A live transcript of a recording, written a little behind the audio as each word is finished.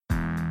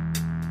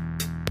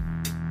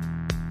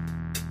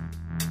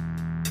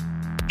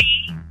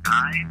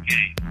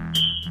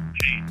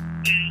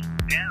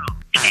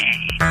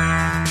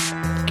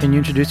Can you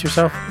introduce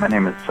yourself? My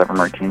name is Sever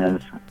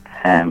Martinez,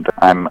 and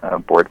I'm a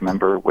board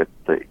member with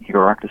the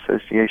Eagle Rock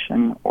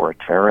Association, or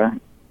TERRA,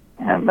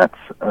 and that's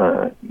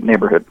a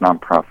neighborhood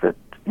nonprofit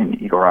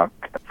in Eagle Rock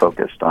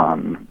focused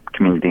on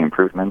community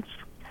improvements.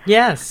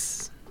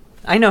 Yes.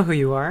 I know who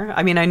you are.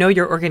 I mean, I know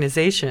your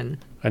organization.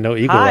 I know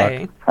Eagle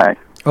Rock. Hi.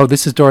 Oh,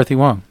 this is Dorothy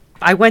Wong.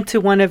 I went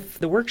to one of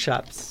the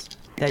workshops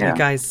that Yeah. you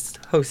guys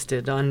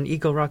hosted on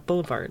Eagle Rock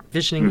Boulevard,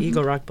 Visioning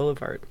Eagle Rock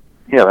Boulevard.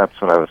 Yeah, that's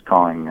what I was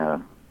calling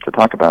to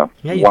talk about.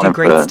 Yeah, you do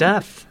great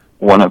stuff.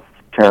 One of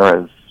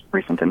TERRA's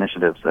recent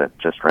initiatives that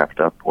just wrapped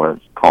up was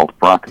called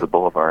Rock the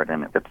Boulevard,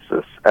 and it's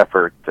this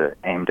effort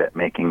aimed at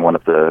making one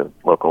of the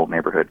local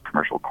neighborhood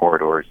commercial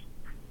corridors,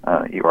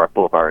 Eagle Rock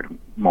Boulevard,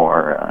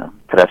 more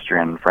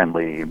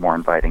pedestrian-friendly, more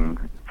inviting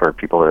for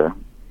people to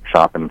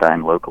shop and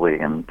dine locally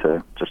and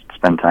to just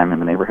spend time in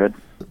the neighborhood.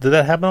 Did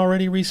that happen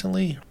already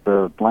recently?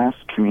 The last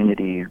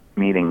community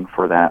meeting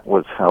for that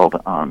was held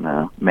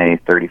on May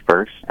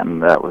 31st,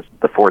 and that was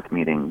the fourth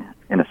meeting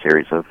in a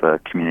series of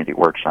community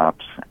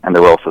workshops. And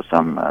there were also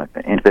some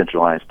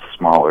individualized,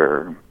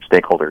 smaller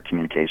stakeholder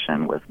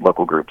communication with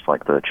local groups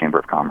like the Chamber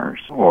of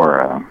Commerce or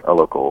a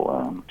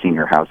local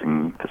senior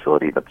housing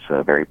facility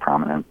that's very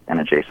prominent and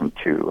adjacent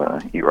to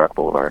Eagle Rock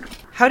Boulevard.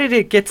 How did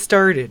it get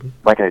started?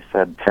 Like I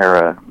said,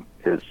 TERRA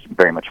is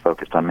very much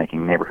focused on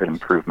making neighborhood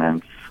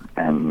improvements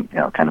and,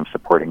 kind of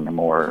supporting the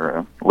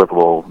more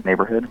livable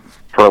neighborhood.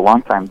 For a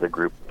long time, the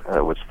group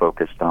was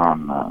focused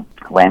on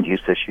land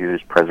use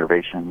issues,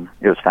 preservation.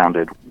 It was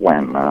founded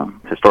when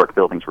historic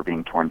buildings were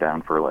being torn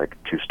down for like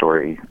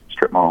two-story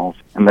strip malls.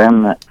 And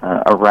then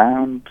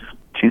around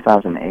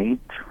 2008,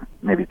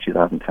 maybe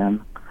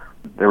 2010,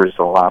 there was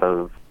a lot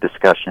of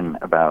discussion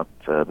about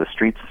the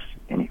streets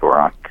in Eagle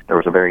Rock. There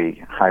was a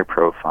very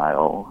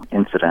high-profile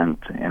incident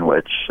in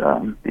which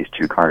these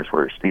two cars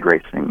were speed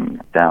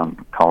racing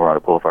down Colorado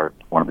Boulevard,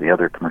 one of the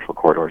other commercial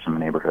corridors in the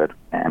neighborhood,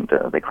 and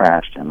they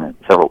crashed, and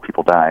several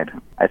people died.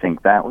 I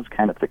think that was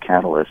kind of the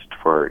catalyst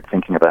for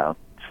thinking about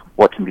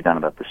what can be done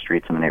about the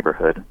streets in the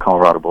neighborhood.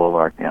 Colorado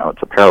Boulevard,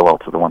 it's a parallel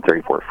to the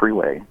 134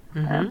 freeway,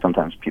 and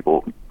sometimes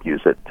people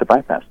use it to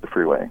bypass the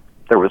freeway.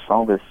 There was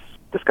all this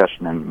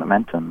discussion and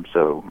momentum,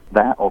 so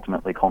that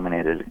ultimately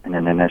culminated in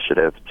an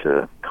initiative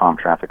to calm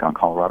traffic on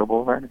Colorado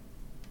Boulevard,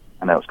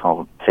 and that was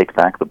called Take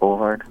Back the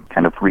Boulevard,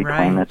 kind of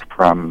reclaim it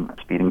from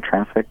speeding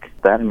traffic.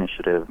 That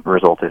initiative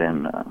resulted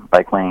in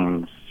bike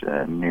lanes,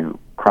 new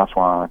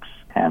crosswalks,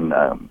 and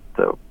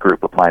the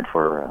group applied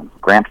for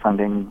grant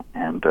funding,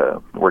 and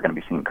we're going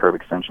to be seeing curb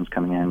extensions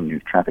coming in,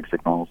 new traffic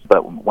signals.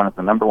 But one of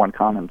the number one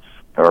comments,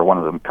 or one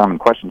of the common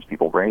questions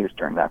people raised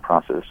during that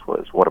process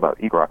was, what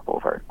about Eagle Rock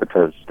Boulevard?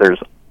 Because there's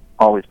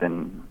always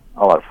been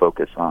a lot of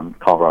focus on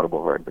Colorado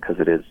Boulevard because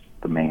it is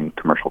the main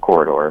commercial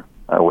corridor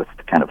with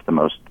kind of the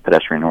most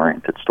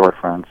pedestrian-oriented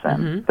storefronts,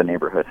 and the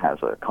neighborhood has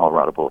a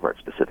Colorado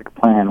Boulevard-specific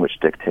plan which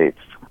dictates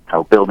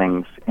how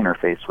buildings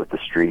interface with the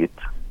street.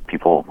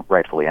 People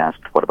rightfully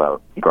asked, what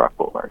about Eagle Rock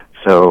Boulevard?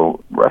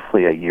 So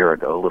roughly a year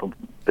ago, a little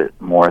bit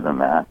more than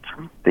that,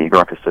 the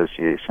Eagle Rock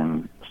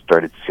Association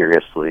started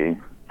seriously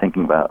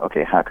thinking about,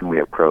 okay, how can we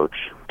approach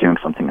doing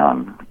something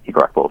on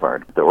Eagle Rock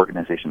Boulevard? The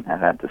organization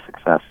had the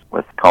success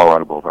with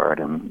Colorado Boulevard,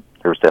 and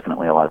there was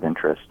definitely a lot of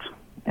interest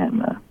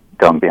in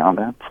going beyond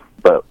that.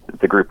 But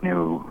the group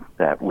knew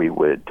that we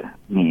would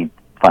need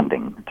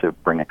funding to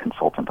bring a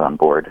consultant on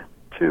board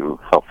to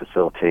help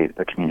facilitate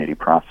a community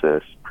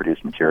process,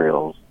 produce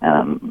materials,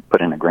 and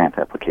put in a grant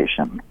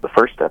application. The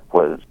first step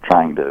was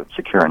trying to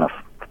secure enough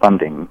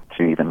funding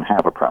to even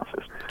have a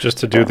process. Just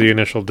to do the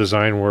initial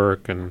design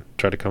work and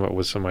try to come up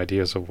with some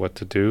ideas of what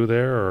to do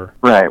there, or?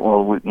 Right.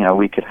 Well,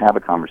 we could have a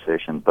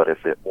conversation, but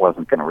if it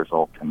wasn't going to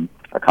result in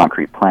a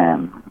concrete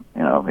plan,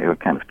 it would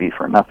kind of be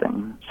for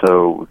nothing.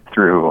 So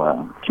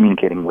through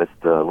communicating with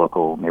the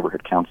local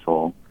neighborhood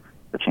council,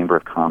 the Chamber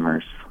of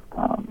Commerce,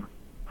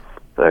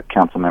 the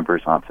council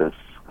member's office,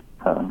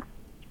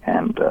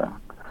 and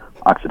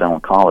Occidental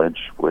College,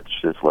 which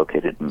is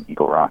located in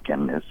Eagle Rock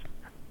and is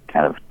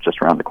kind of just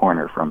around the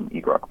corner from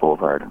Eagle Rock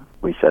Boulevard,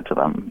 we said to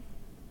them,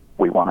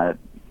 we want to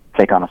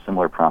take on a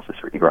similar process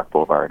for Eagle Rock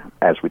Boulevard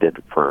as we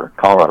did for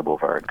Colorado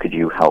Boulevard. Could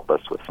you help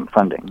us with some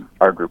funding?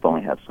 Our group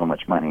only had so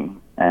much money,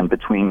 and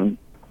between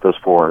those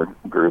four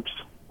groups,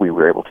 we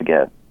were able to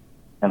get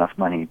enough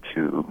money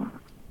to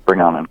bring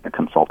on a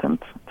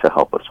consultant to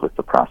help us with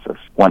the process.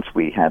 Once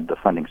we had the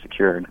funding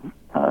secured,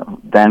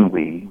 then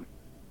we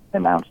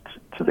announced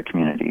to the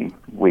community,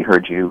 we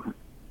heard you,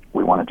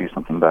 we want to do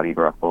something about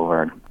Eagle Rock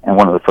Boulevard. And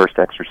one of the first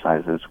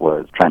exercises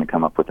was trying to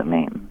come up with a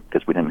name,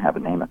 because we didn't have a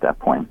name at that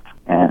point.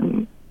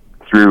 And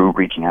through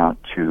reaching out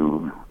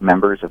to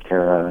members of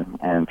TERRA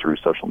and through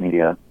social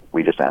media,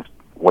 we just asked,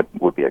 what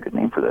would be a good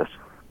name for this?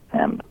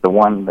 And the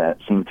one that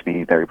seemed to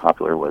be very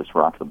popular was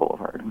Rock the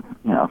Boulevard,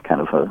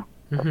 kind of a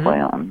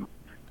play on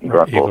Eagle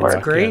Rock Boulevard.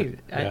 That's great.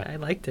 Yeah. I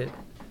liked it.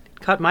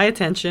 Caught my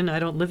attention. I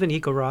don't live in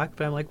Eagle Rock,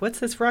 but I'm like, what's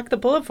this Rock the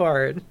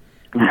Boulevard?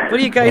 What are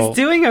you guys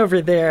doing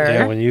over there?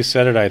 Yeah, when you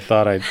said it, I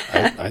thought, I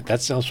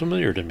that sounds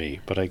familiar to me,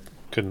 but I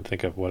couldn't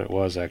think of what it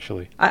was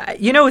actually.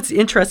 What's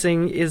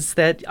interesting is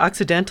that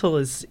Occidental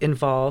is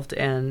involved,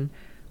 and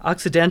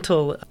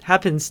Occidental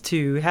happens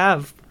to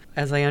have,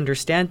 as I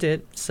understand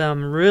it,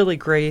 some really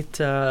great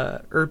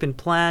urban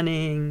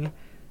planning,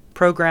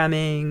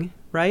 programming,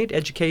 right?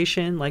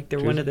 Education, like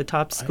they're one of the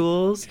top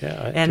schools.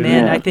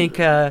 I think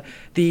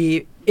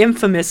the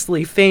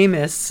infamously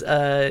famous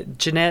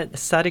Jeanette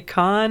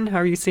Sadiq-Khan,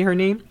 how do you say her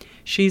name?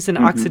 She's an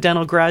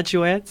Occidental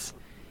graduate.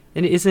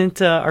 And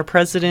isn't our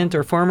president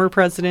or former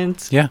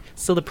president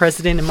still the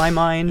president in my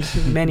mind,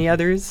 and many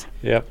others?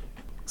 Yep.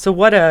 So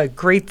what a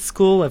great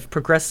school of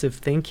progressive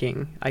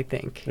thinking, I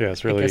think. Yeah,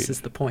 it's really, I guess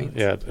is the point.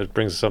 Yeah, it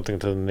brings something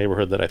to the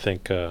neighborhood that I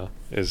think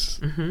is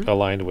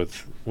aligned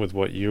with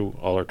what you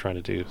all are trying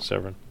to do,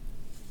 Severin.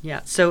 Yeah.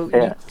 So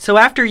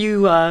after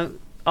you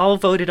all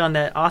voted on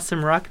that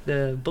awesome Rock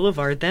the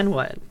Boulevard, then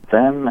what?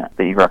 Then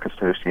the Eagle Rock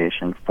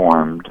Association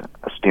formed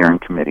a steering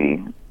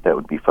committee that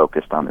would be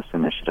focused on this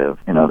initiative,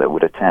 that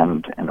would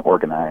attend and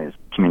organize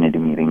community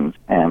meetings.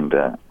 And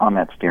on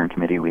that steering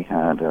committee, we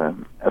had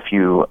a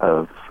few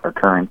of our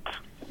current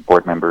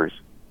board members.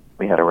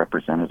 We had a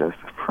representative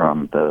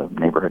from the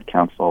neighborhood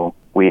council.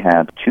 We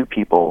had 2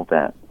 people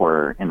that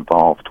were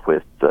involved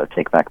with the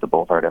Take Back the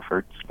Boulevard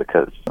efforts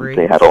because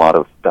they had a lot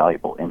of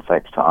valuable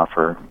insights to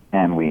offer.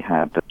 And we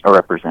had a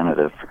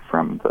representative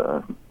from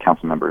the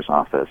council member's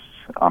office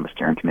on the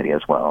steering committee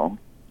as well.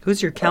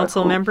 Who's your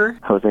council member?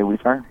 Jose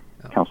Huizar,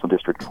 Council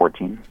District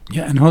 14.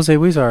 Yeah, and Jose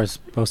Huizar is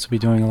supposed to be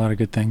doing a lot of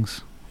good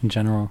things in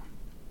general.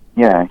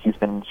 Yeah, he's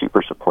been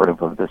super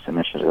supportive of this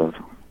initiative.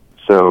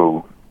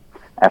 So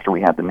after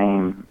we had the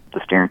name,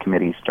 the steering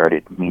committee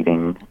started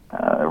meeting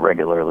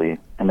regularly,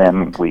 and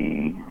then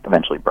we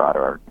eventually brought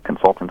our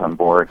consultant on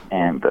board,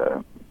 and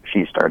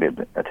she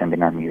started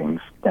attending our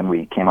meetings. Then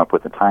we came up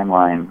with a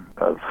timeline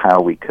of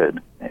how we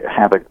could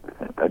have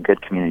a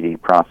good community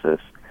process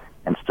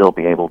and still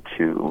be able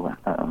to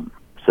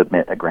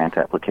submit a grant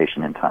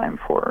application in time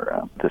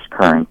for this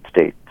current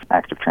state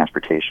active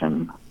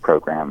transportation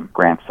program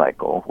grant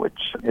cycle, which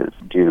is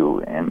due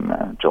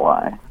in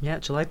July. Yeah,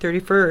 July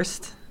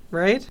 31st,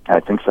 right? I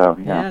think so,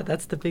 yeah. Yeah,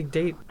 that's the big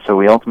date. So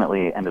we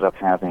ultimately ended up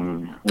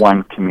having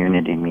one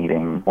community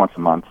meeting once a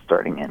month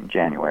starting in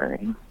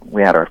January.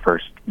 We had our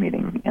first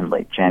meeting in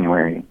late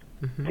January.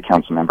 The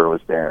council member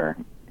was there.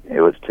 It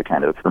was to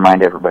kind of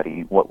remind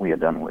everybody what we had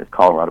done with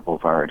Colorado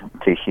Boulevard,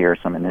 to hear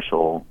some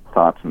initial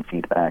thoughts and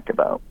feedback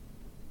about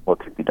what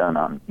could be done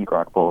on Eagle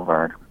Rock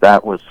Boulevard.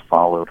 That was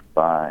followed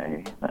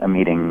by a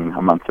meeting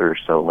a month or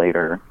so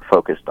later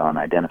focused on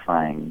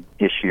identifying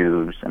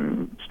issues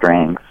and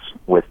strengths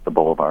with the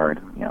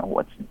boulevard.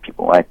 What did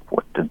people like,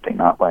 what did they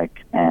not like?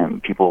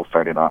 And people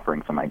started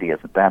offering some ideas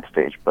at that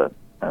stage, but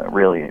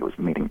really it was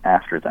a meeting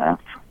after that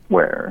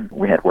where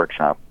we had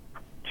workshop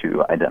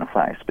to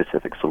identify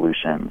specific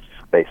solutions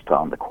based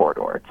on the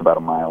corridor. It's about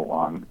a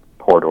mile-long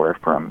corridor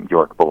from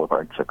York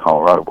Boulevard to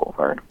Colorado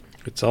Boulevard.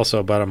 It's also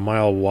about a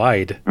mile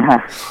wide.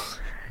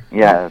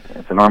 Yeah,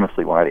 it's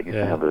enormously wide. It used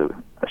to have a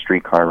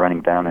streetcar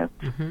running down it,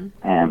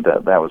 and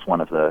that was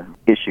one of the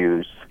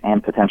issues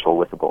and potential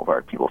with the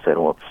boulevard. People said,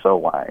 well, it's so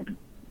wide,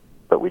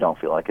 but we don't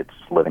feel like it's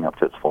living up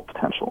to its full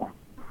potential.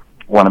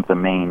 One of the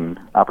main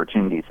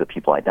opportunities that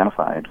people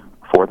identified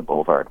for the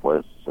boulevard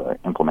was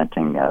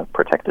implementing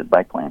protected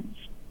bike lanes.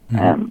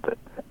 And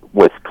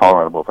with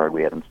Colorado Boulevard,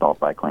 we had installed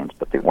bike lanes,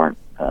 but they weren't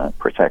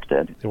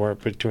protected. They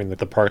weren't between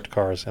the parked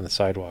cars and the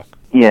sidewalk.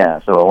 Yeah,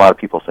 so a lot of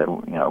people said,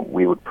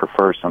 we would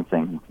prefer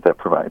something that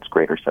provides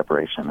greater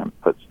separation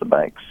and puts the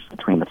bikes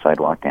between the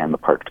sidewalk and the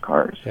parked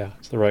cars. Yeah,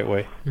 it's the right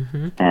way.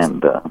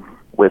 And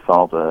with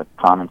all the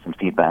comments and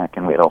feedback,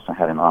 and we had also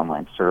had an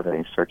online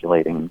survey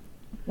circulating,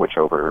 which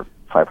over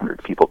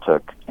 500 people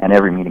took, and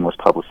every meeting was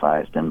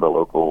publicized in the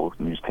local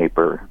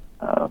newspaper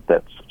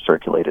that's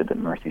circulated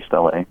in Northeast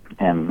LA,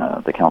 and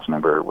the council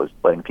member was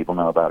letting people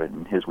know about it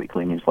in his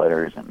weekly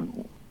newsletters,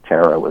 and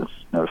Tara was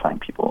notifying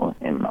people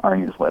in our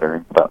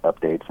newsletter about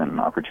updates and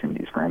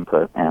opportunities for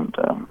input. And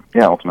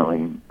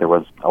ultimately there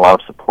was a lot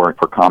of support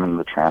for calming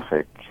the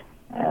traffic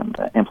and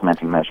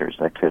implementing measures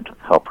that could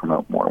help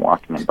promote more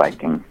walking and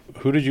biking.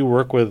 Who did you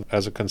work with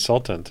as a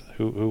consultant?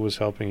 Who was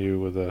helping you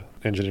with the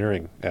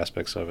engineering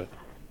aspects of it?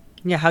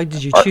 Yeah, how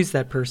did you choose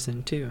that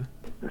person, too?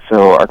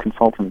 So our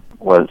consultant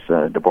was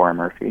Deborah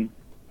Murphy.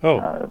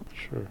 Oh,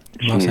 sure.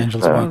 Los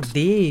Angeles Walks.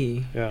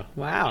 Yeah.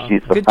 Wow.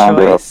 She's the good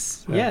founder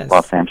choice. of Yes.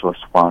 Los Angeles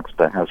Walks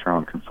that has her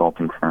own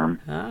consulting firm.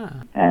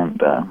 Ah.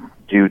 And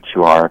due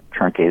to our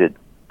truncated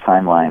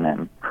timeline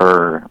and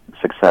her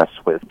success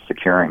with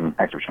securing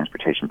active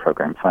transportation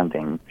program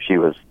funding, she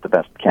was the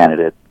best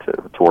candidate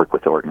to work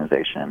with the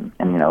organization.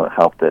 And, it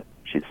helped that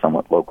she's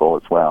somewhat local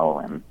as well.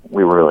 And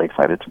we were really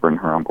excited to bring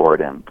her on board.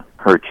 And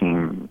her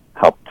team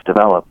helped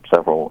develop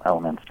several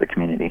elements the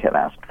community had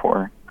asked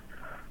for.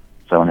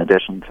 So in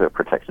addition to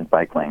protected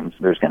bike lanes,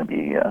 there's going to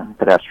be a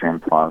pedestrian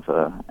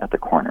plaza at the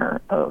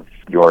corner of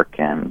York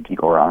and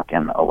Eagle Rock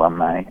and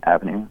Alumni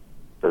Avenue.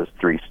 Those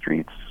 3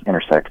 streets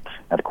intersect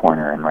at a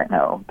corner, and right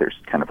now there's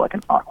kind of like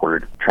an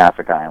awkward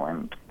traffic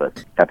island,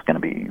 but that's going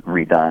to be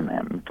redone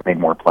and made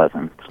more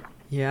pleasant.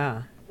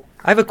 Yeah.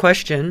 I have a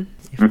question,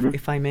 Mhm.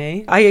 if I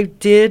may. I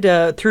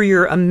did, through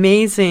your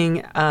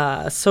amazing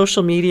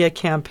social media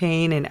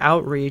campaign and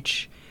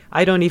outreach,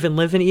 I don't even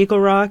live in Eagle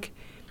Rock,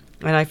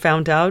 and I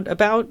found out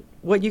about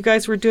what you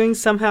guys were doing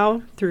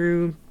somehow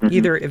through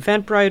either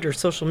Eventbrite or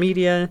social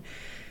media.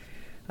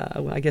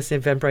 Well, I guess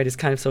Eventbrite is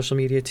kind of social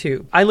media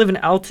too. I live in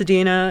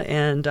Altadena,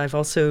 and I've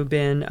also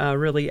been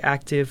really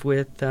active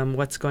with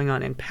what's going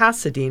on in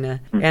Pasadena.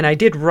 And I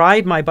did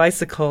ride my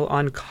bicycle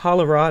on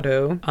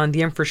Colorado on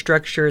the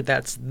infrastructure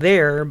that's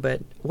there, but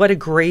what a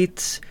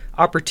great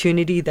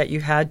opportunity that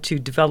you had to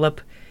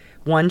develop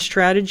one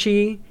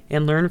strategy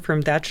and learn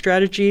from that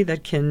strategy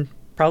that can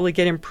probably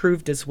get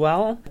improved as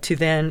well to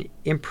then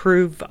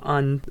improve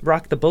on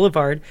Rock the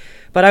Boulevard.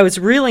 But I was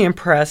really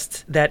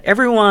impressed that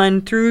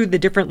everyone through the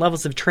different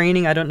levels of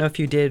training, I don't know if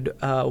you did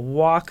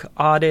walk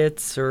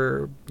audits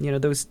or,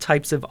 those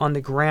types of on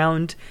the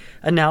ground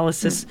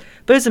analysis,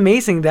 but it's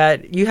amazing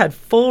that you had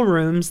full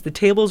rooms, the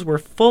tables were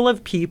full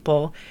of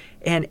people,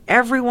 and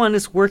everyone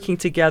is working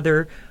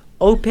together,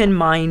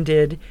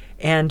 open-minded,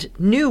 and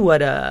knew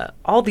what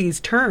all these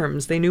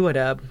terms. They knew what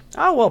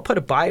put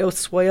a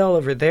bioswale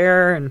over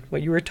there, and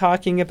what you were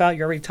talking about.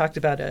 You already talked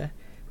about what'd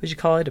you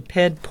call it, a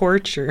ped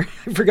porch, or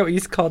I forgot what you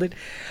called it.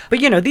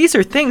 But, these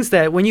are things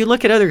that when you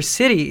look at other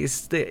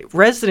cities, the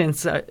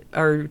residents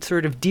are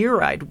sort of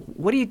deer-eyed.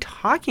 What are you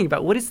talking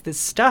about? What is this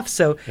stuff?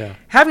 So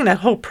having that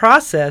whole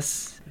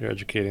process. You're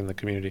educating the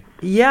community.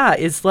 Yeah,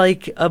 is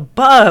like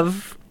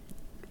above.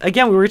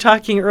 Again, we were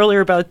talking earlier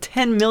about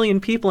 10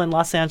 million people in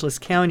Los Angeles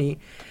County.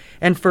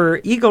 And for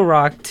Eagle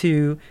Rock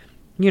to,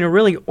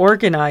 really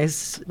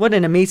organize, what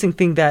an amazing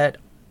thing that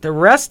the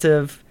rest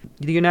of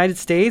the United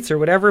States or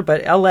whatever,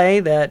 but LA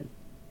that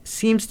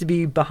seems to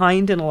be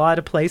behind in a lot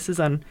of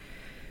places on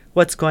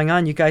what's going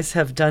on. You guys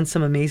have done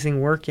some amazing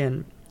work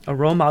in a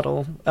role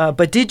model.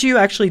 But did you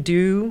actually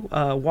do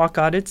walk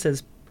audits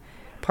as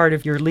part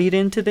of your lead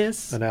into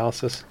this?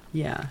 Analysis?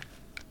 Yeah.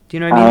 Do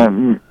you know what I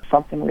mean?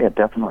 Something we had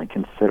definitely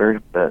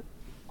considered, but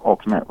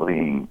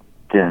ultimately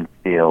didn't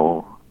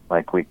feel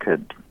like we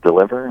could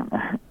deliver,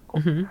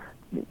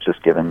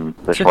 just given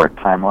the short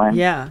timeline.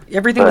 Yeah,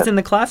 everything was in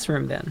the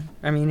classroom then.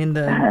 I mean, in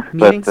the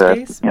meeting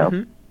space.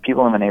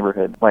 People in the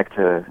neighborhood like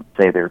to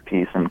say their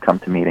piece and come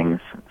to meetings,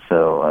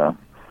 so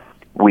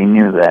we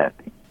knew that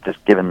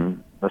just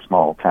given the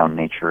small town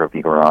nature of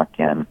Eagle Rock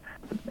and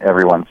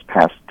everyone's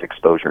past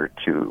exposure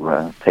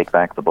to Take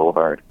Back the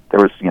Boulevard, there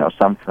was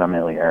some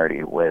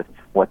familiarity with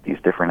what these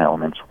different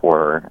elements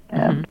were,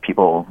 and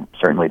people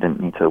certainly didn't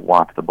need to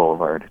walk the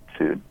boulevard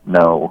to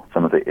know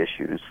some of the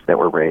issues that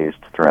were raised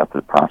throughout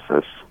the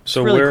process.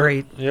 So really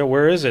great. Yeah,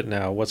 where is it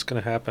now? What's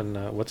going to happen?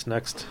 What's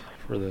next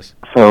for this?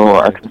 So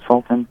our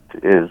consultant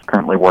is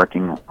currently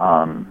working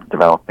on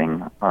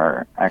developing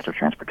our active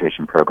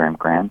transportation program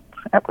grant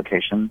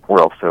application.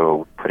 We're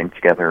also putting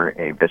together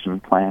a vision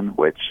plan,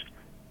 which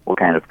will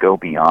kind of go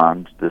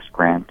beyond this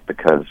grant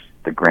because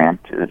the grant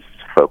is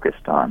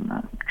focused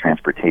on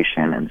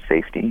transportation and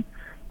safety,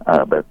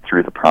 but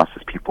through the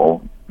process,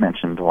 people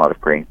mentioned a lot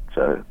of great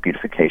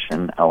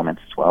beautification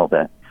elements as well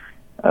that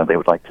they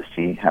would like to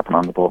see happen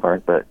on the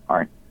boulevard, but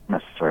aren't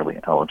necessarily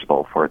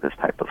eligible for this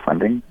type of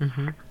funding.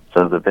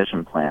 So the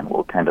vision plan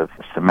will kind of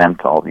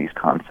cement all these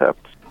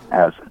concepts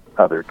as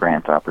other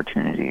grant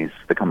opportunities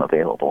become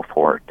available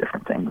for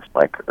different things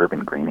like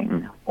urban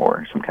greening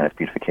or some kind of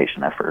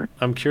beautification effort.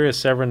 I'm curious,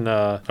 Severin,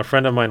 a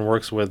friend of mine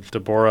works with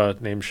Deborah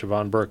named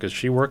Siobhan Burke. Is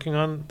she working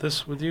on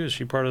this with you? Is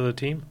she part of the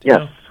team?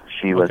 Yes,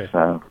 she was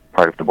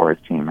part of Deborah's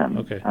team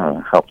and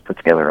helped put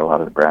together a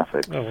lot of the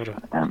graphics. Oh, what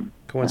a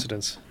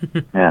coincidence.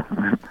 Yeah.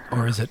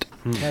 Or is it?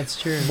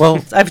 That's true. Well,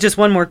 I have just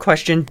one more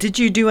question. Did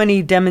you do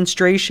any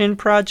demonstration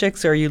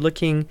projects? Are you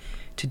looking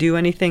to do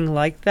anything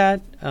like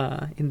that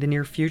in the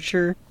near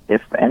future?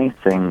 If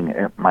anything,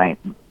 it might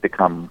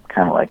become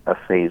kind of like a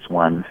phase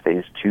 1,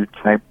 phase 2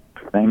 type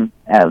thing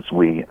as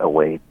we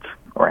await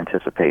or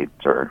anticipate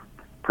or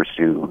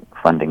pursue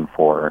funding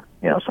for,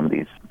 some of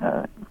these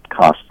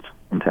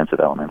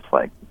cost-intensive elements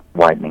like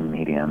widening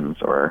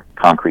medians or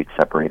concrete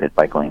separated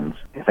bike lanes.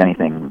 If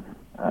anything,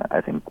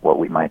 I think what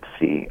we might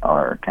see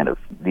are kind of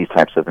these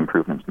types of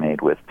improvements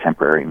made with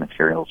temporary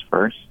materials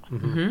first,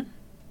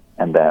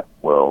 and that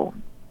will,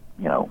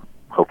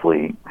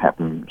 hopefully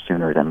happen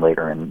sooner than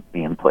later and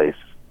be in place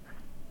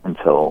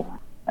until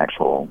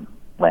actual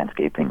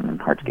landscaping and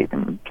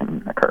hardscaping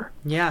can occur.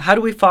 Yeah, how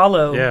do we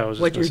follow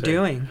what you're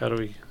doing? How do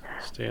we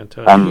stay in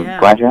touch? I'm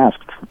glad you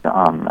asked.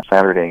 On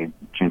Saturday,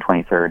 June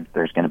 23rd,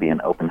 there's going to be an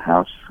open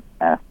house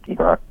at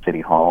Eagle Rock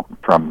City Hall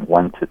from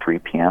 1 to 3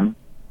 p.m.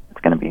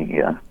 It's going to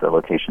be the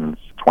location's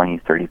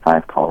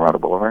 2035 Colorado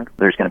Boulevard.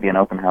 There's going to be an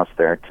open house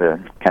there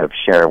to kind of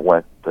share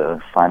what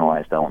the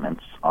finalized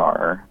elements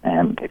are,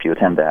 and if you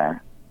attend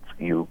there,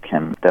 you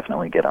can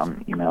definitely get on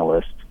the email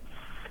list,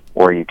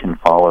 or you can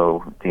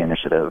follow the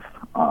initiative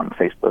on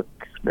Facebook.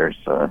 There's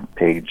a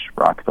page,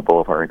 Rock the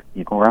Boulevard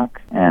Eagle Rock,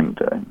 and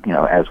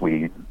as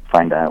we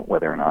find out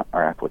whether or not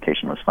our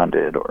application was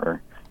funded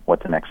or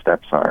what the next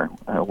steps are,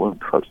 we'll be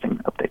posting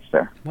updates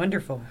there.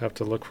 Wonderful. Have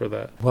to look for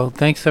that. Well,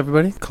 thanks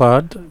everybody.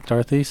 Claude,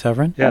 Dorothy,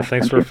 Severin. Yeah,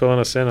 thanks for filling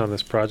us in on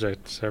this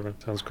project, Severin.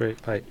 Sounds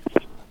great. Bye.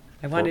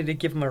 I wanted to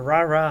give him a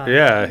rah-rah.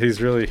 Yeah,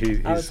 he's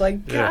really... I was like,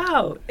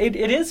 wow. It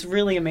is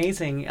really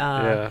amazing.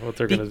 What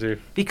they're going to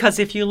do. Because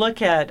if you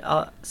look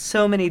at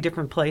so many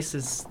different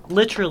places,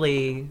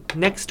 literally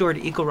next door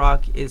to Eagle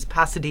Rock is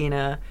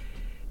Pasadena,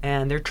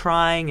 and they're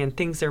trying and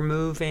things are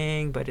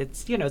moving, but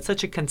it's, it's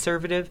such a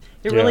conservative...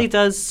 It really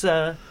does,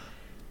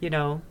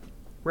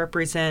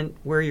 represent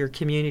where your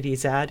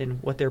community's at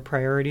and what their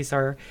priorities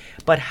are.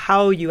 But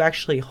how you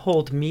actually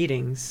hold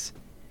meetings,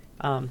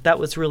 that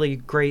was really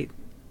great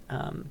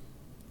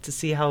to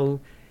see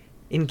how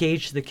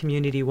engaged the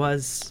community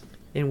was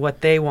in what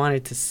they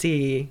wanted to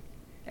see.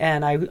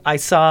 And I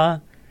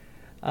saw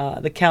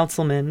the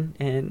councilman,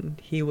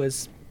 and he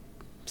was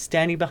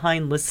standing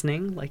behind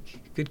listening, like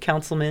a good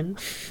councilman,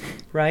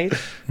 right?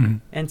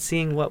 And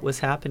seeing what was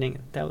happening.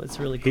 That was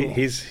really cool.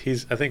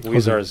 He's I think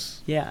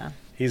Weezar's... Yeah.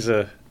 He's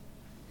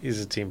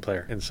a team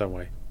player in some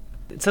way.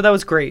 So that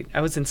was great.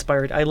 I was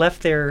inspired. I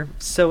left there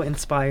so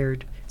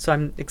inspired. So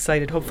I'm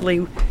excited.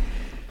 Hopefully,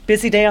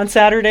 busy day on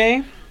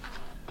Saturday.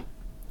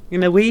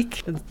 In a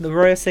week, the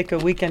Arroyo Seco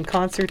weekend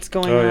concert's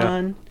going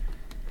on,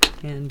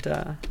 and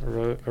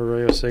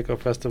Arroyo Seco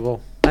Festival.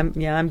 I'm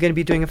going to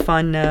be doing a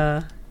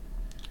fun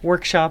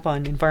workshop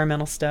on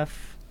environmental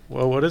stuff.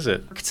 Well, what is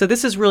it? So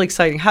this is really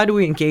exciting. How do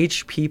we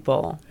engage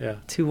people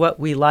to what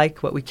we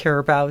like, what we care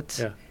about?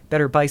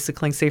 Better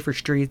bicycling, safer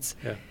streets.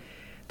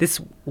 This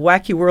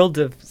wacky world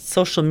of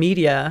social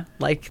media,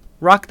 like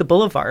Rock the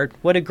Boulevard.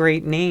 What a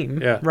great name,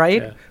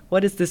 right? Yeah.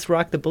 What is this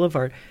Rock the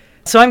Boulevard?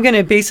 So I'm going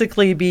to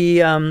basically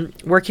be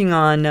working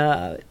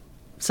on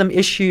some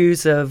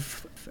issues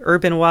of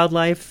urban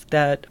wildlife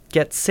that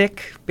get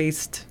sick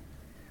based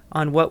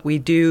on what we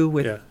do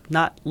with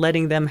not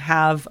letting them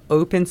have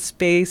open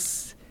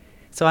space.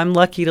 So I'm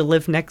lucky to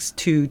live next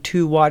to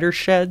 2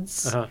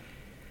 watersheds.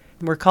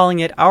 We're calling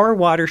it Our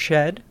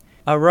Watershed,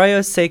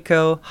 Arroyo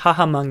Seco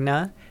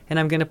Jajamangna. And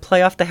I'm going to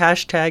play off the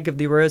hashtag of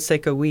the Arroyo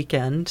Seco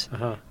weekend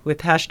with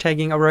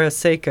hashtagging Arroyo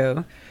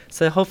Seco.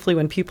 So hopefully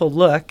when people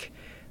look,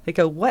 they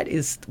go, what?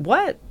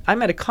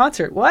 I'm at a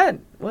concert. What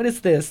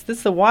is this? This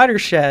is a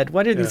watershed.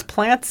 What are these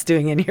plants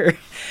doing in here?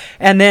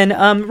 And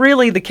then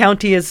really the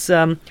county is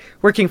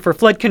working for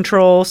flood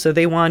control, so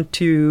they want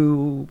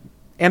to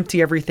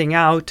empty everything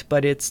out,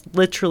 but it's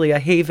literally a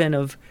haven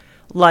of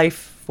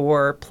life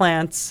for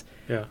plants,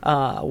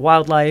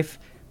 wildlife,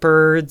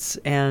 birds,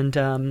 and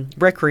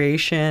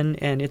recreation,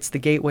 and it's the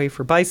gateway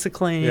for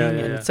bicycling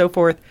and so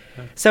forth.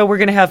 So we're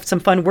going to have some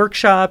fun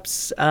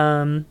workshops.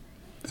 The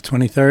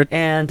 23rd.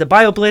 And a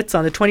BioBlitz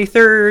on the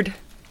 23rd.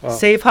 Wow.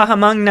 Save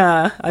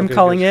Jajamangna, I'm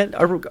calling it.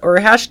 Or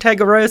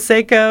hashtag Arroyo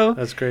Seco.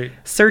 That's great.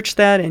 Search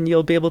that and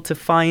you'll be able to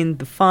find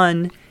the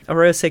fun.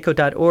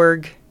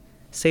 ArroyoSeco.org.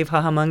 Save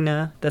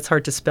Jajamangna. That's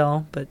hard to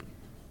spell, but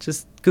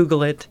just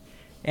Google it.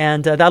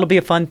 And that'll be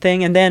a fun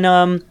thing. And then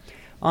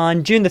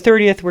on June the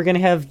 30th, we're going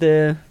to have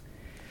the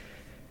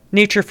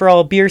Nature for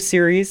All beer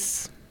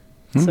series.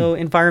 So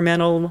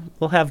environmental.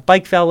 We'll have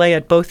bike valet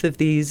at both of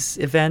these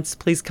events.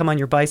 Please come on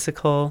your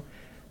bicycle.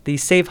 The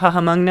Save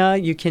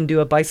Jajamangna, you can do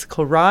a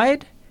bicycle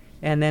ride.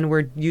 And then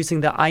we're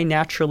using the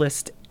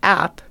iNaturalist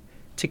app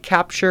to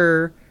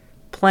capture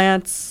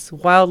plants,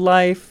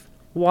 wildlife,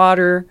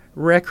 water,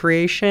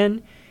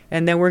 recreation.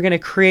 And then we're going to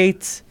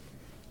create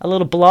a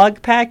little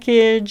blog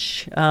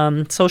package,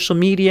 social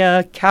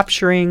media,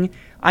 capturing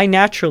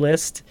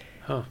iNaturalist.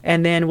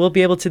 And then we'll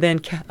be able to then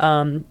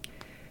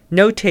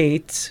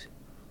notate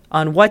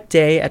on what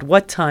day, at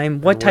what time,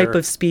 what type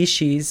of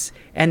species,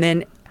 and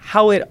then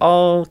how it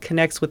all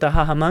connects with the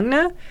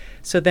Jajamangna.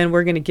 So then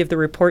we're going to give the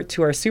report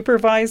to our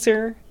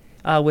supervisor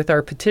with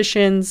our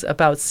petitions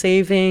about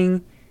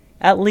saving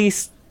at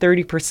least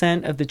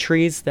 30% of the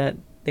trees that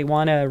they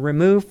want to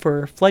remove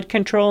for flood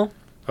control.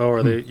 Oh,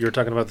 you're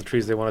talking about the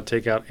trees they want to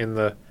take out in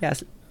the...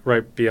 Yes.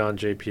 Right beyond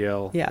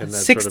JPL. Yeah,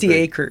 60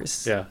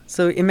 acres. Yeah.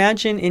 So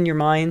imagine in your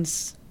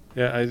minds...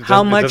 Yeah,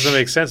 how much? It doesn't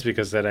make sense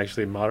because that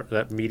actually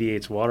that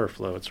mediates water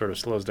flow. It sort of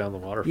slows down the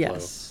water flow.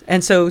 Yes,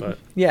 and so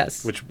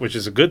which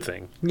is a good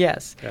thing.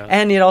 Yes,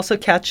 and it also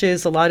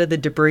catches a lot of the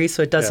debris,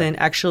 so it doesn't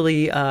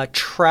actually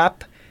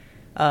trap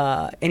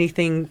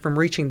anything from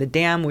reaching the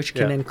dam, which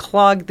can then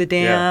clog the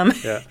dam.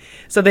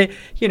 So it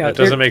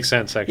doesn't make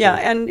sense actually. Yeah,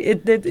 and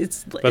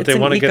it's but they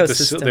want to get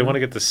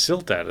the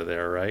silt out of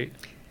there, right?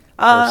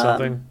 Or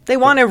something. They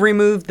want to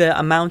remove the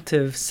amount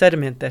of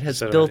sediment that has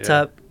built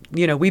up.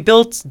 We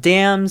built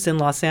dams in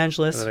Los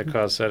Angeles. And then it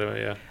caused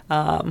sediment,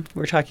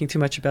 we're talking too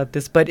much about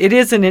this, but it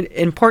is an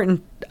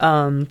important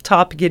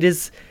topic. It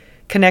is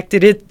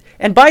connected.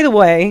 And by the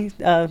way,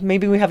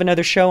 maybe we have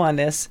another show on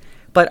this,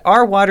 but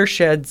our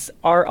watersheds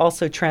are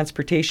also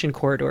transportation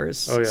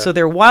corridors. Oh, yeah. So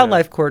they're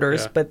wildlife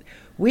corridors, but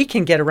we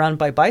can get around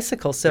by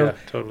bicycle. So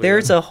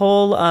there's a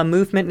whole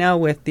movement now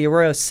with the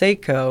Arroyo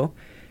Seco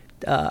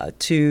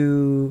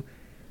to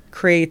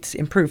create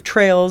improved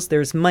trails.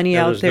 There's money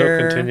out there.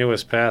 There's no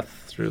continuous path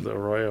through the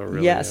Arroyo,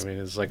 really. Yes. I mean,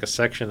 it's like a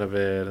section of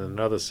it and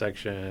another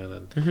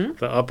section. And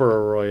the upper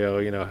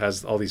Arroyo,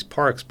 has all these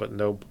parks, but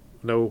no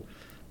no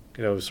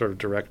sort of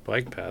direct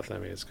bike path. I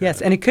mean, it's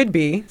yes, and it could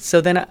be.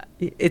 So then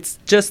it's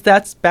just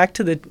that's back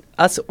to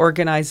us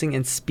organizing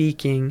and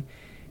speaking,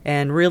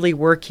 and really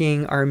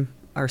working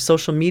our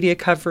social media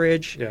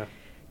coverage. Yeah.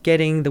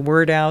 Getting the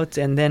word out,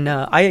 and then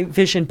I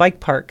vision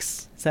bike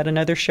parks. Is that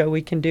another show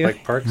we can do?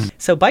 Bike parks?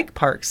 So bike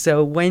parks.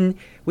 So when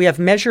we have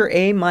Measure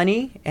A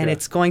money, and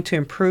it's going to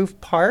improve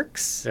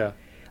parks. Yeah.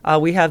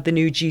 We have the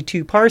new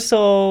G2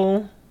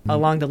 parcel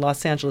along the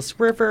Los Angeles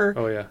River.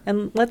 Oh, yeah.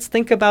 And let's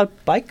think about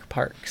bike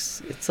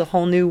parks. It's a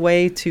whole new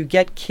way to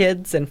get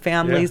kids and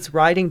families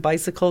riding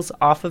bicycles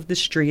off of the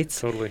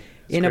streets. Totally.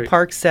 In a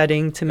park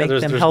setting to make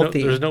them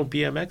healthy. There's no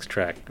BMX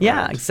track.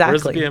 Yeah,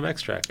 exactly. Where's the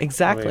BMX track?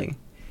 Exactly. I mean,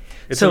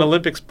 it's an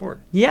Olympic sport.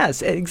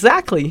 Yes,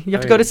 exactly. You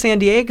have to go to San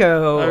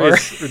Diego.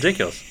 It's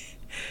ridiculous.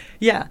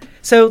 Yeah.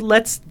 So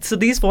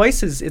these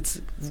voices,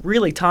 it's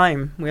really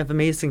time. We have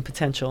amazing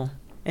potential.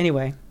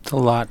 Anyway. It's a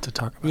lot to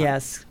talk about.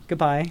 Yes.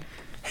 Goodbye.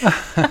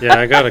 Yeah,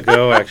 I gotta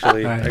go,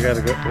 actually. Right. I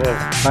gotta go. Whoa.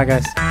 Bye,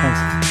 guys.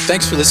 Thanks.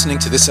 Thanks for listening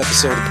to this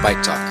episode of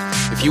Bike Talk.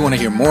 If you want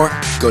to hear more,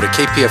 go to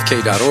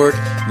kpfk.org,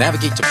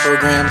 navigate to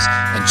programs,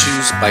 and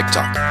choose Bike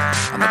Talk.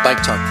 On the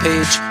Bike Talk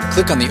page,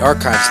 click on the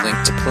archives link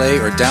to play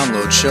or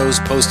download shows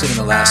posted in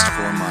the last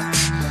 4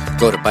 months.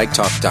 Go to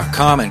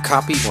biketalk.com and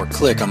copy or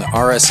click on the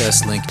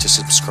RSS link to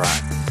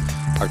subscribe.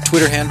 Our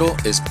Twitter handle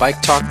is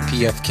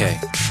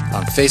BikeTalkPFK.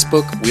 On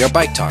Facebook, we are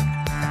Bike Talk.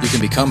 You can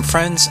become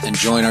friends and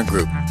join our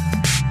group.